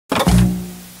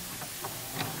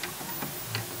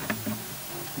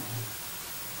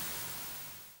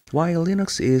Why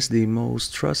Linux is the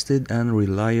most trusted and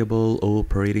reliable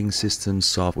operating system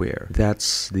software.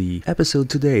 That's the episode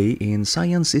today in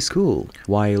Science is Cool.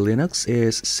 Why Linux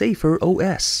is safer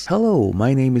OS. Hello,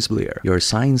 my name is Blair, your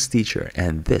science teacher,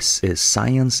 and this is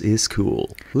Science is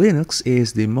Cool. Linux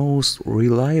is the most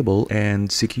reliable and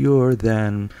secure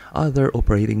than other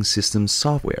operating system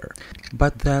software.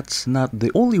 But that's not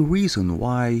the only reason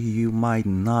why you might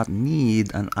not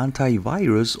need an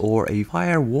antivirus or a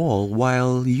firewall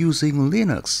while using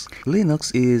Linux.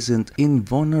 Linux isn't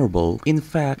invulnerable. In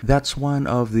fact, that's one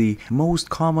of the most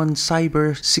common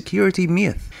cybersecurity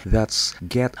myths that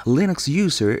get Linux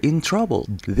user in trouble.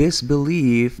 This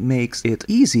belief makes it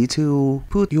easy to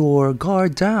put your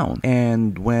guard down,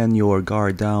 and when your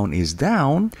guard down is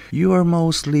down, you are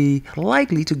mostly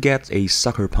likely to get a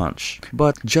sucker punch.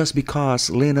 But just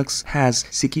because Linux has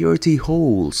security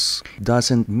holes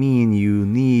doesn't mean you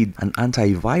need an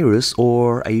antivirus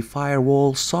or a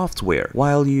firewall software.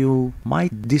 While you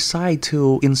might decide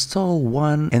to install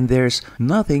one, and there's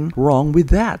nothing wrong with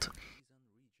that.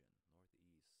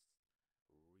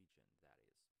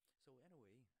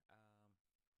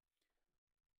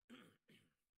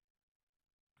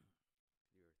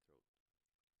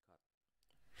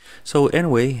 So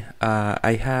anyway,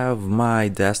 I have my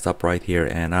desktop right here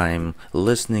and I'm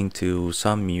listening to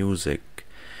some music,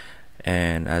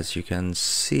 and as you can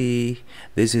see,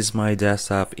 this is my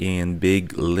desktop in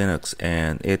Big Linux,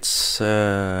 and it's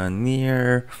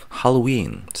near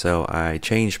Halloween, so I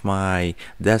changed my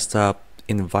desktop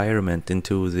environment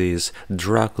into this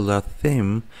Dracula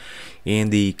theme in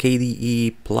the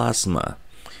KDE Plasma.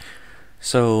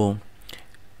 So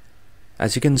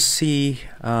as you can see,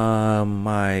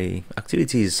 my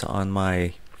activities on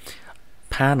my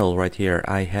panel right here,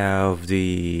 I have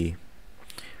the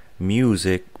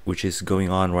music which is going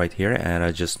on right here, and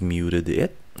I just muted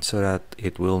it so that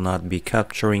it will not be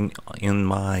capturing in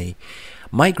my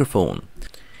microphone.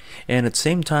 And at the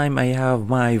same time, I have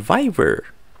my Viber,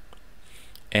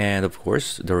 and of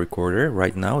course the recorder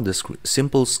right now, the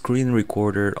simple screen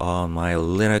recorder on my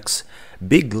Linux,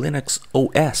 Big Linux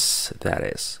OS, that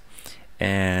is.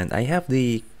 And I have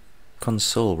the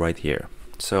console right here,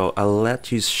 so I'll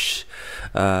let you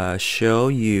show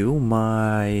you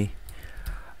my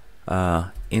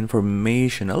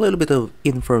information, a little bit of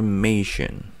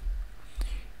information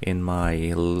in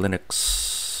my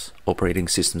Linux operating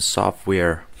system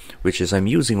software, which is I'm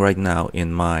using right now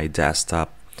in my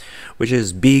desktop, which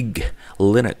is Big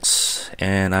Linux,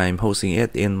 and I'm hosting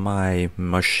it in my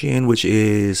machine, which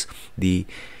is the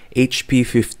HP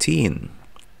 15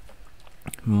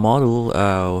 model.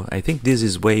 I think this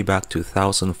is way back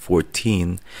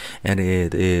 2014, and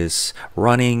it is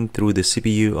running through the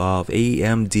CPU of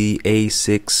AMD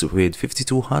A6 with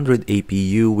 5200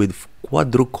 APU with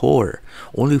quadro-core,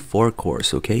 only 4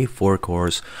 cores, okay, 4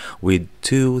 cores with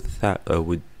 2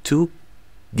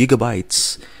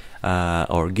 gigabytes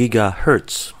or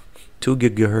gigahertz, 2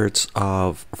 gigahertz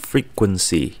of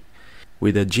frequency,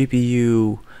 with a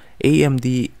GPU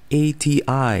AMD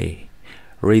ATI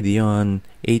Radeon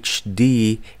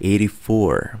HD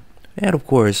 84, and of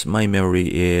course my memory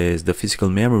is the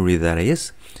physical memory, that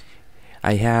is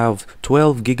I have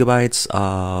 12 gigabytes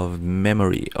of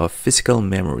memory, of physical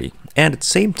memory, and at the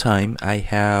same time I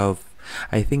have,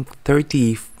 I think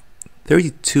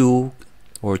 32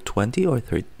 or 20 or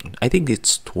 30, I think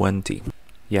it's 20.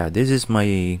 Yeah, this is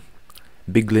my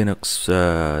Big Linux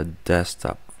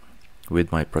desktop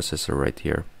with my processor right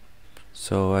here.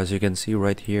 So as you can see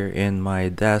right here in my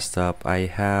desktop, I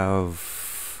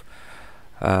have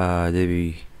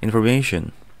the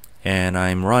information, and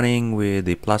I'm running with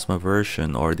the Plasma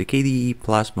version, or the KDE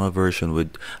Plasma version,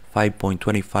 with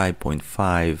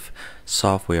 5.25.5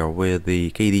 software, with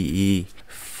the KDE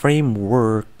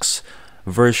Frameworks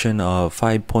version of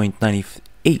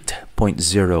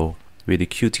 5.98.0, with the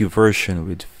Qt version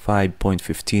with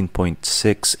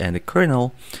 5.15.6, and the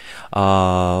kernel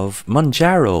of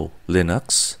Manjaro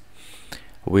Linux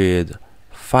with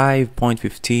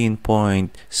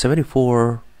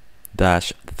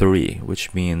 5.15.74-3,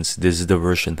 which means this is the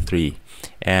version 3.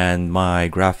 And my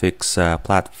graphics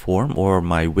platform, or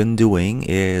my windowing,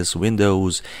 is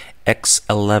Windows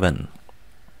X11.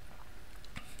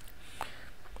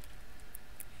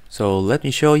 So let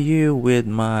me show you with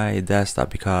my desktop,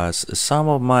 because some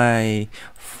of my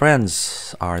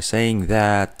friends are saying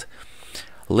that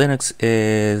Linux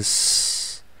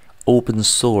is open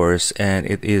source and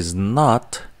it is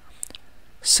not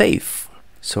safe.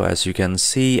 So as you can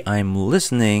see, I'm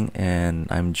listening and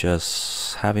I'm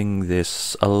just having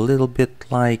this a little bit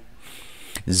like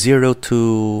 0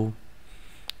 to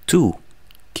 2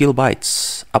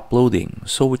 kilobytes uploading,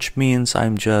 so which means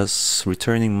I'm just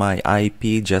returning my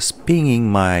IP, just pinging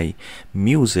my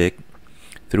music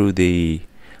through the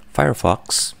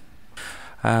Firefox.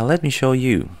 Let me show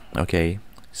you. Okay,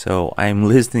 so I'm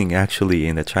listening actually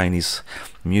in a Chinese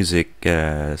music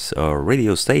or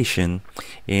radio station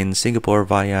in Singapore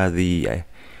via the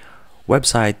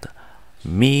website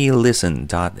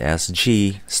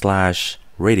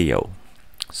melisten.sg/radio.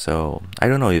 So I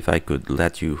don't know if I could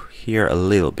let you hear a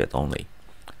little bit only.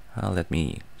 Let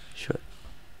me show it.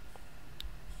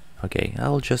 Okay,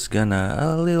 I'll just gonna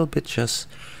a little bit just.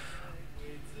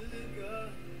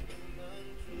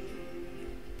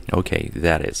 Okay,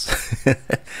 that is.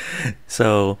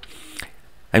 So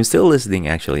I'm still listening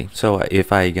actually. So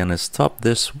if I gonna stop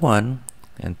this one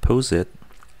and pause it,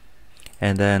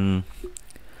 and then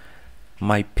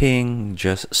my ping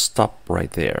just stop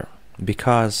right there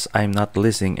because I'm not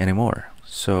listening anymore.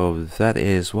 So that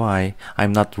is why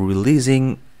I'm not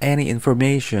releasing any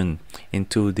information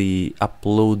into the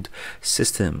upload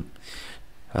system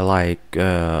like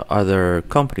other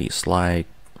companies like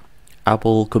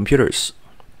Apple computers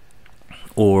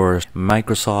or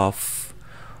Microsoft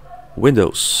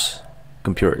Windows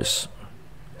computers.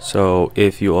 So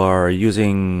if you are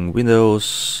using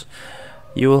Windows,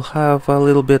 you will have a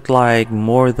little bit like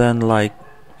more than like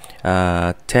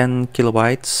 10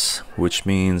 kilobytes, which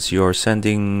means you're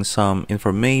sending some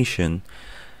information,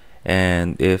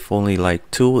 and if only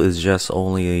like 2 is just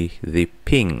only the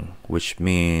ping, which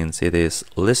means it is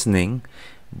listening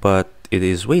but it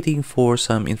is waiting for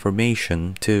some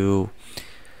information to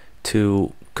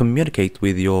communicate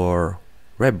with your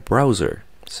web browser.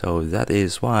 So that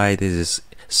is why this is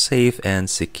safe and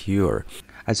secure.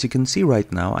 As you can see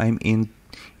right now, I'm in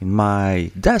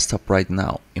my desktop right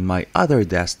now, in my other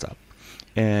desktop,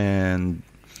 and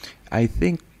I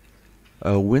think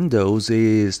Windows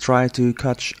is trying to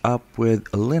catch up with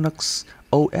Linux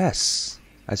OS.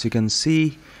 As you can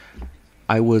see,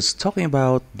 I was talking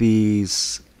about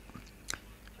this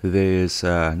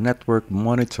network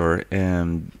monitor,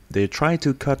 and they're trying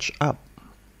to catch up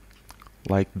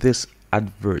like this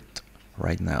advert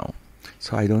right now.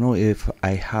 So I don't know if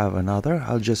I have another.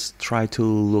 I'll just try to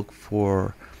look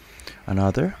for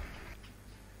another.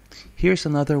 Here's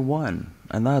another one,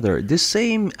 the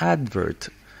same advert,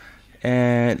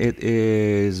 and it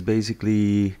is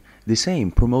basically the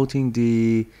same, promoting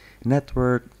the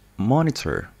network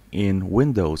monitor in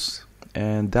Windows,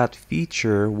 and that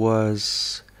feature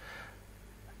was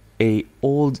a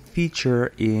old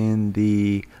feature in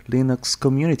the Linux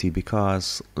community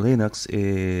because Linux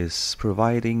is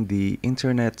providing the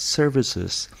internet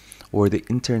services or the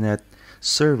internet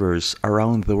servers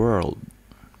around the world.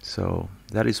 So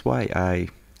that is why I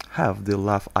have the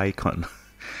laugh icon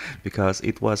because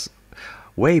it was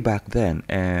way back then,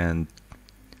 and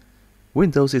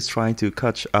Windows is trying to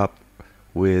catch up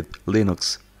with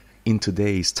Linux in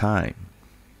today's time.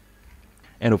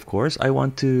 And of course, I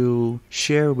want to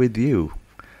share with you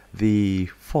the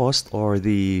FOSS, or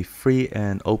the Free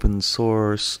and Open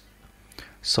Source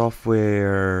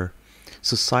Software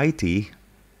Society,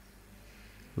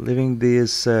 leaving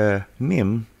this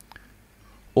meme,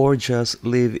 or just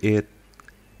leave it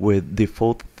with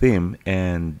default theme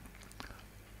and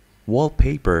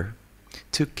wallpaper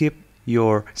to keep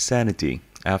your sanity.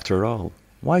 After all,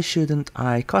 why shouldn't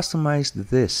I customize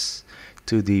this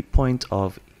to the point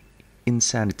of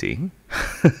insanity?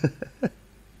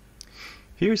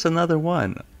 Here's another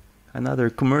one, another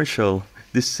commercial,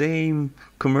 the same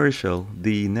commercial,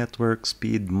 the network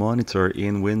speed monitor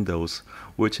in Windows,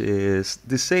 which is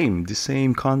the same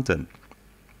content.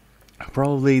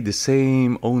 Probably the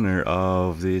same owner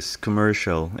of this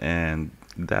commercial, and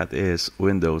that is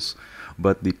Windows,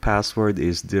 but the password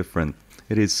is different.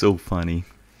 It is so funny.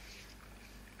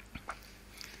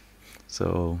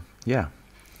 So yeah,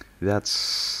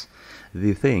 that's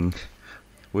the thing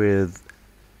with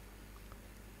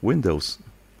Windows.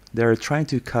 They're trying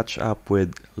to catch up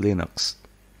with Linux.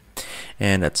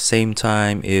 And at the same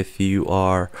time, if you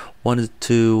are wanted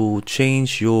to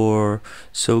change your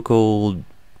so-called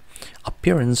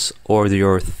appearance or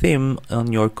your theme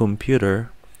on your computer,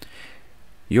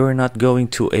 you're not going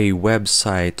to a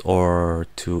website or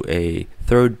to a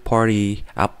third-party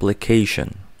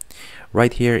application.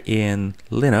 Right here in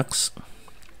Linux,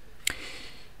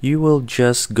 you will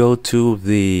just go to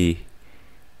the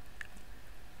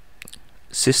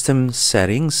system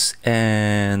settings,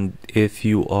 and if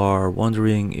you are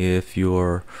wondering if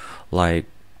you're like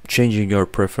changing your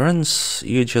preference,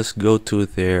 you just go to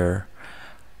their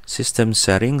system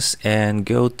settings and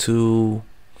go to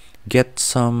get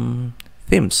some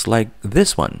themes like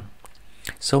this one.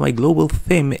 So my global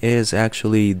theme is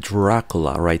actually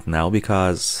Dracula right now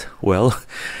because, well,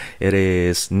 it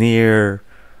is near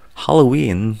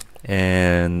Halloween,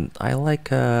 and I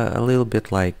like a little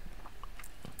bit like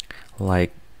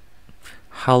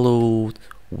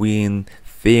Halloween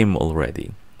theme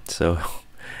already. So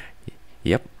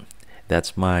yep,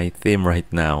 that's my theme right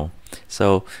now.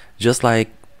 So just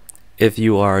like if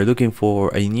you are looking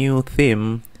for a new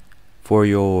theme for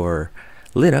your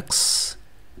Linux,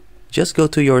 just go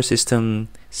to your system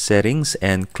settings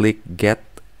and click get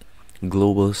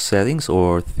global settings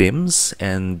or themes,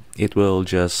 and it will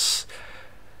just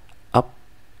up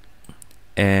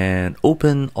and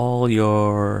open all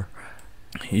your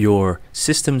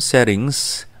system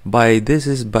settings. This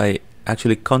is by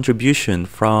actually contribution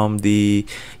from the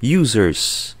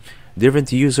users,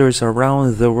 different users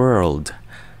around the world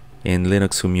in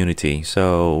Linux community.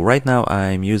 So right now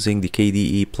I'm using the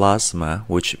KDE Plasma,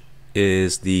 which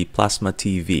is the Plasma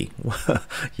TV.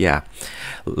 Yeah,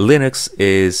 Linux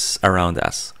is around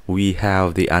us. We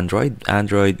have the Android.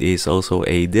 Android is also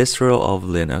a distro of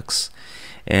Linux,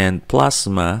 and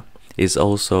Plasma is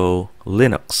also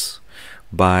Linux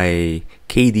by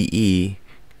KDE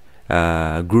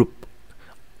group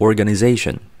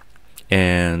organization.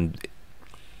 And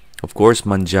of course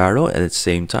Manjaro at the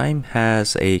same time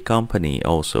has a company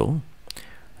also,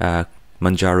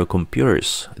 Manjaro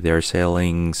Computers. They're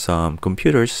selling some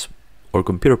computers or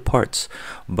computer parts,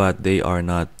 but they are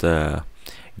not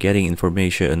getting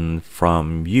information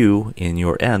from you in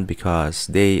your end because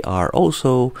they are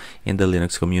also in the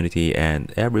Linux community,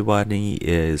 and everybody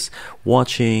is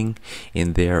watching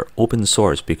in their open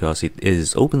source because it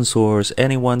is open source.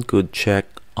 Anyone could check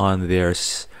on their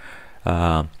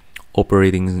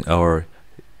operating or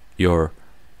your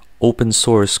open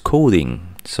source coding.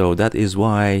 So that is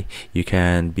why you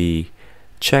can be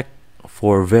checked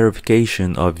for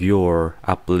verification of your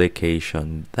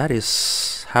application. That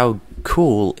is how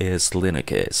cool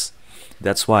Linux is.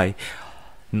 That's why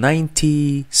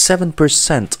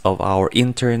 97% of our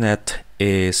internet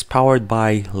is powered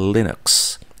by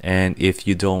Linux. And if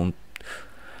you don't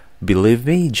believe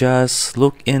me, just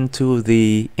look into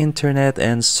the internet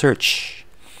and search.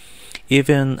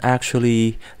 Even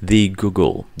actually the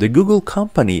Google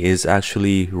company is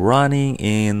actually running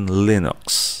in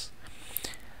Linux,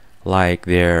 like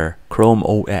their Chrome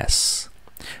OS,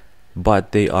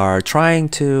 but they are trying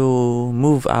to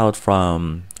move out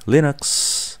from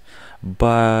Linux,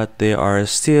 but they are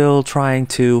still trying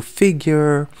to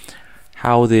figure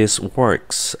how this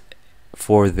works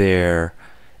for their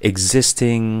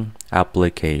existing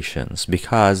applications,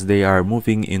 because they are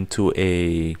moving into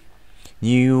a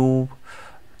new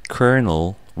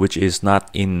kernel which is not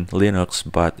in Linux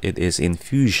but it is in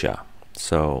Fuchsia.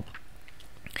 So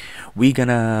we're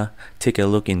gonna take a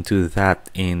look into that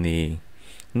in the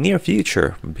near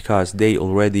future, because they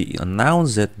already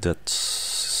announced it that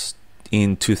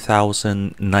in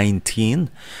 2019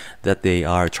 that they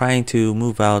are trying to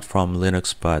move out from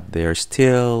Linux, but they're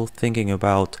still thinking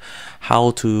about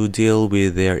how to deal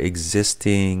with their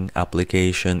existing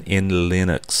application in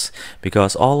Linux,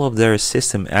 because all of their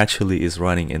system actually is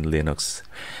running in Linux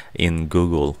in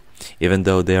Google, even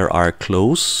though there are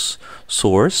closed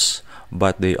source,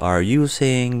 but they are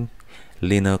using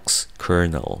Linux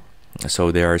kernel.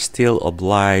 So they are still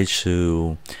obliged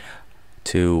to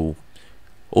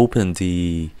open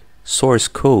the source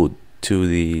code to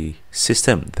the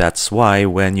system. That's why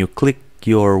when you click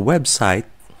your website,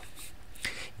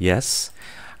 yes,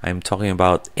 I'm talking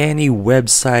about any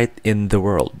website in the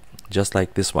world, just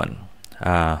like this one,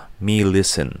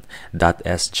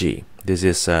 melisten.sg. This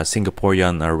is a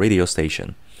Singaporean radio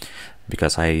station,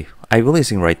 because I'm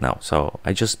listening right now, so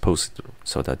I just posted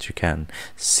so that you can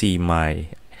see my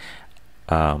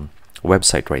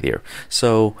website right here.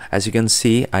 So as you can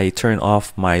see, I turn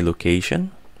off my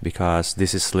location because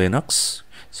this is Linux,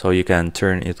 so you can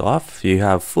turn it off. You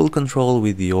have full control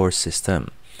with your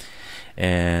system.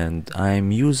 And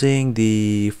I'm using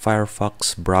the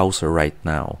Firefox browser right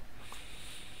now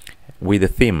with a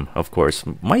theme. Of course,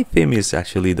 my theme is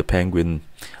actually the Penguin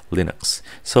Linux.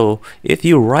 So if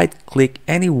you right click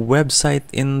any website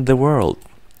in the world,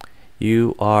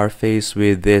 you are faced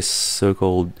with this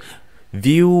so-called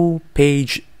view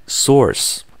page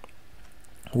source,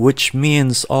 which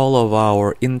means all of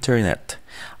our internet,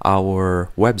 our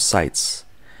websites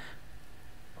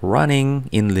running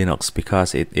in Linux,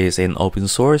 because it is an open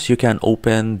source. You can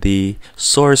open the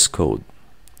source code.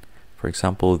 For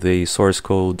example, the source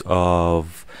code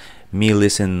of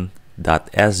melisten.sg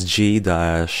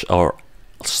or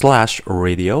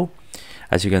 /radio.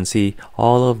 As you can see,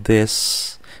 all of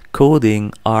this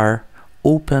coding are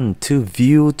open to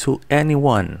view to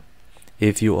anyone.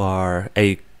 If you are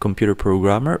a computer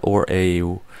programmer or a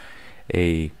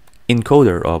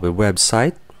encoder of a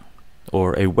website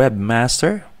or a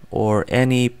webmaster or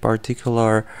any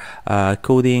particular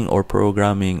coding or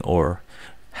programming or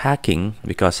hacking,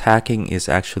 because hacking is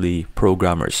actually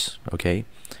programmers, okay?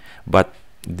 But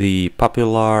the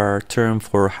popular term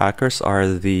for hackers are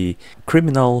the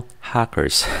criminal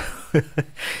hackers.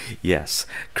 Yes,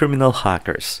 criminal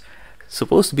hackers.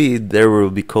 Supposed to be there will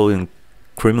be calling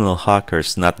criminal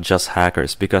hackers, not just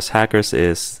hackers, because hackers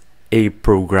is a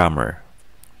programmer.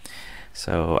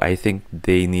 So I think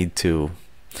they need to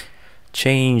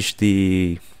change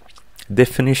the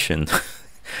definition.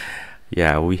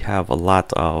 Yeah, we have a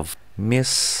lot of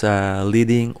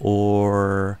misleading,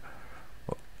 or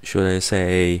should I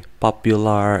say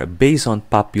popular, based on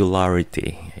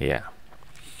popularity. Yeah.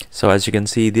 So as you can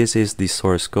see, this is the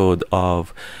source code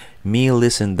of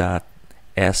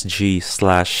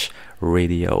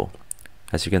melisten.sg/radio.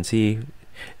 As you can see,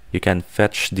 you can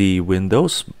fetch the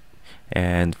Windows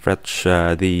and fetch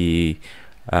the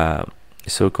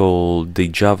so-called the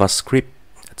JavaScript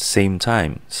at the same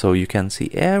time, so you can see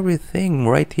everything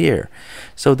right here.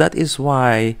 So that is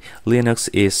why Linux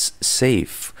is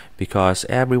safe, because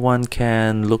everyone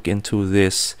can look into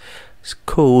this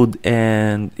code,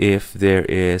 and if there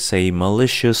is a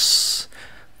malicious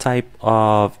type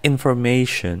of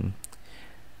information,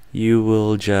 you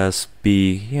will just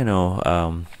be, you know,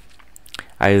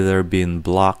 either being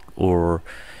blocked, or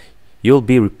you'll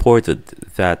be reported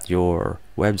that your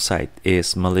website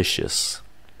is malicious.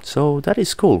 So that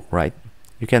is cool, right?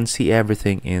 You can see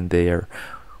everything in their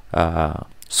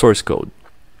source code.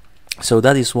 So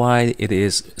that is why it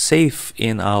is safe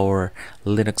in our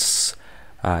Linux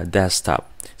desktop.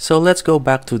 So let's go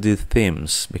back to the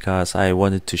themes, because I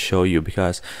wanted to show you,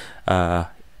 because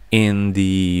in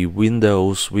the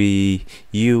Windows we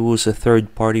use a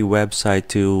third-party website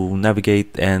to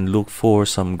navigate and look for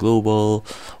some global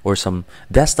or some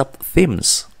desktop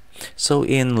themes. So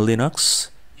in Linux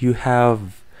you have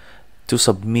to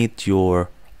submit your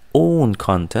own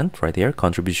content right here,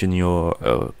 contribution. You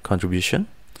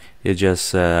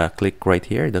just click right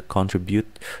here, the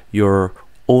contribute your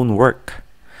own work.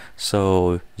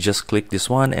 So just click this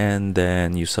one, and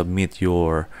then you submit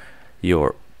your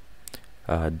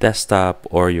desktop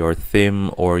or your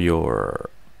theme or your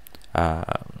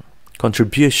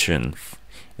contribution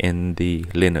in the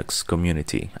Linux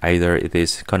community. Either it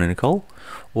is Canonical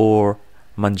or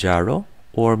Manjaro,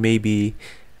 or maybe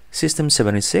System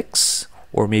 76,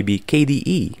 or maybe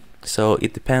KDE. So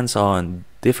it depends on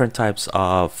different types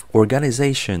of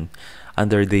organization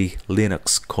under the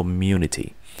Linux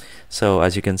community. So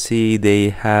as you can see, they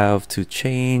have to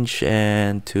change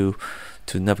and to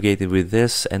navigate it with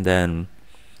this, and then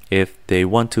if they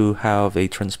want to have a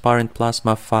transparent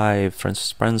plasma 5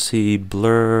 transparency,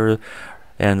 blur,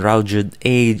 and rounded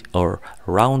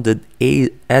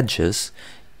edges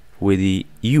with the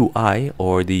UI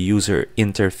or the user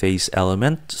interface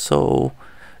element, so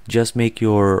just make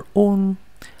your own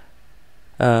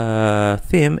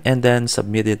theme and then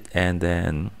submit it, and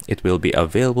then it will be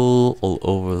available all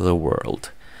over the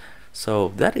world.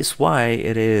 So that is why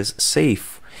it is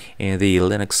safe in the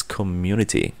Linux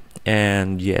community.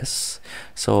 And yes,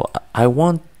 so I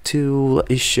want to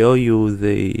show you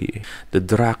the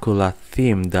Dracula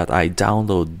theme that I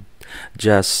downloaded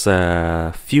just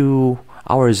a few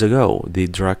hours ago, the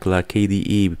Dracula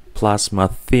KDE Plasma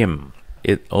theme.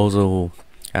 It also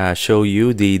show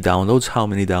you the downloads, how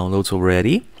many downloads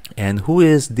already, and who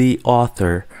is the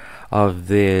author of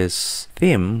this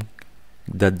theme,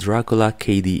 the Dracula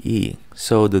KDE.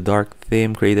 So the dark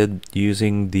theme created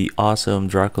using the awesome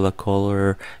Dracula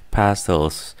color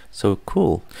pastels. So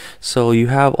cool. So you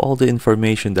have all the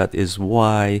information. That is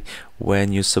why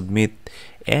when you submit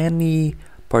any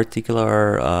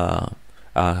particular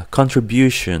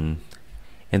contribution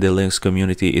in the Linux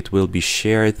community, it will be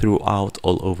shared throughout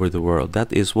all over the world.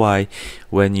 That is why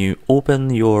when you open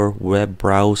your web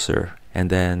browser and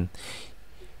then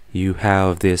you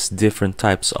have these different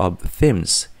types of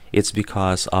themes, it's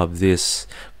because of this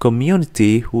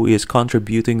community who is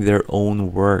contributing their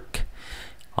own work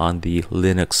on the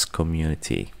Linux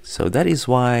community. So that is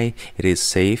why it is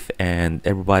safe, and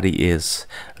everybody is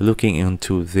looking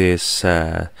into this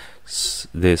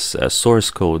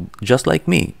source code, just like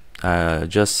me.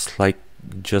 Just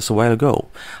a while ago,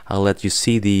 I'll let you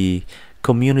see the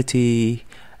community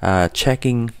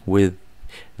checking with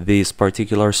this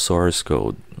particular source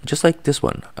code, just like this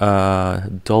one,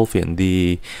 Dolphin,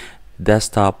 the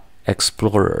desktop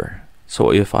explorer. So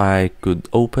if I could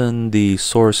open the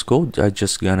source code, I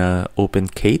just gonna open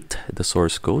Kate, the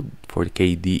source code for the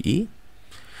KDE.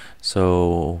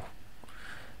 So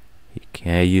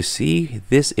can you see,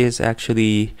 this is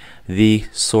actually the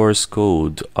source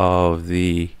code of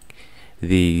the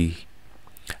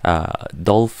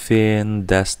Dolphin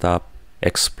Desktop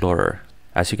Explorer.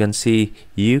 As you can see,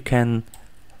 you can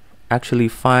actually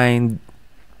find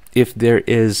if there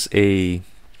is a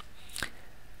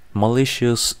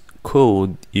malicious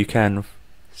code, you can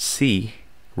see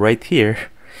right here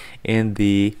in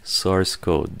the source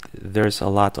code. There's a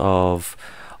lot of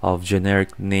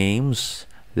generic names.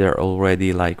 They're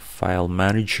already like file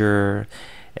manager,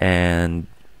 and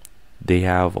they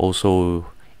have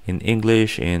also in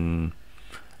English, in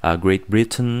Great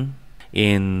Britain,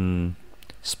 in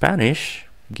Spanish,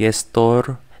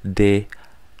 gestor de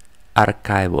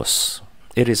archivos.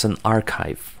 It is an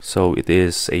archive, so it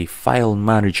is a file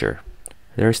manager.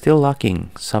 They're still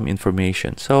lacking some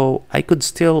information, so I could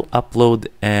still upload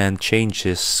and change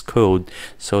this code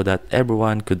so that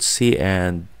everyone could see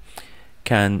and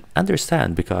can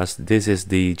understand, because this is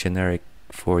the generic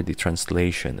for the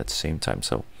translation at the same time.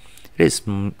 So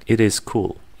it is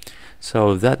cool.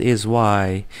 So that is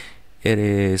why it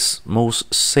is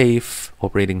most safe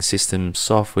operating system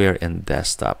software and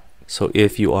desktop. So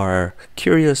if you are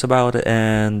curious about it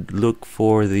and look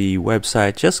for the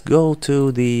website, just go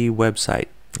to the website.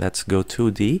 Let's go to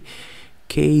the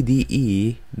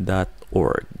kde.org.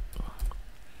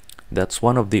 That's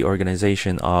one of the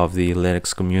organization of the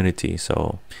Linux community.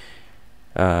 So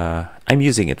I'm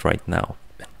using it right now.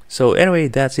 So anyway,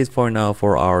 that's it for now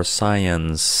for our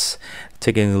science.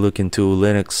 Taking a look into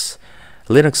Linux.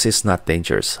 Linux is not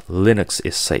dangerous. Linux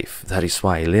is safe. That is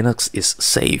why Linux is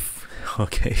safe.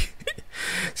 Okay.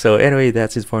 So anyway,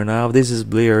 that's it for now. This is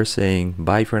Blair saying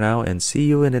bye for now and see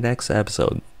you in the next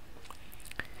episode.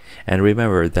 And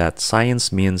remember that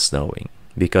science means knowing,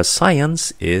 because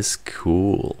science is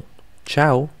cool.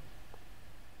 Ciao.